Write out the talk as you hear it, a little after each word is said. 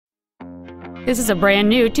This is a brand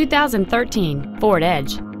new 2013 Ford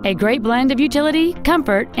Edge, a great blend of utility,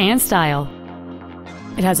 comfort, and style.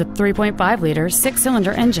 It has a 3.5-liter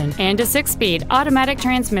six-cylinder engine and a 6-speed automatic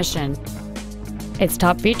transmission. Its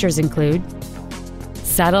top features include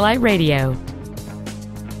satellite radio,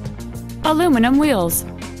 aluminum wheels,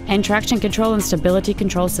 and traction control and stability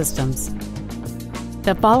control systems.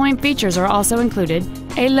 The following features are also included: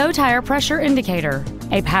 a low tire pressure indicator,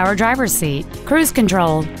 a power driver's seat, cruise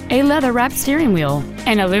control, a leather-wrapped steering wheel,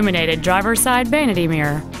 an illuminated driver's side vanity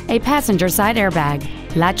mirror, a passenger side airbag,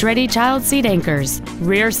 latch-ready child seat anchors,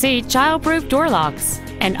 rear seat child-proof door locks,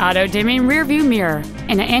 an auto-dimming rear-view mirror,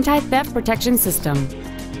 and an anti-theft protection system.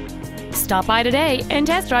 Stop by today and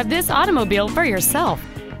test drive this automobile for yourself.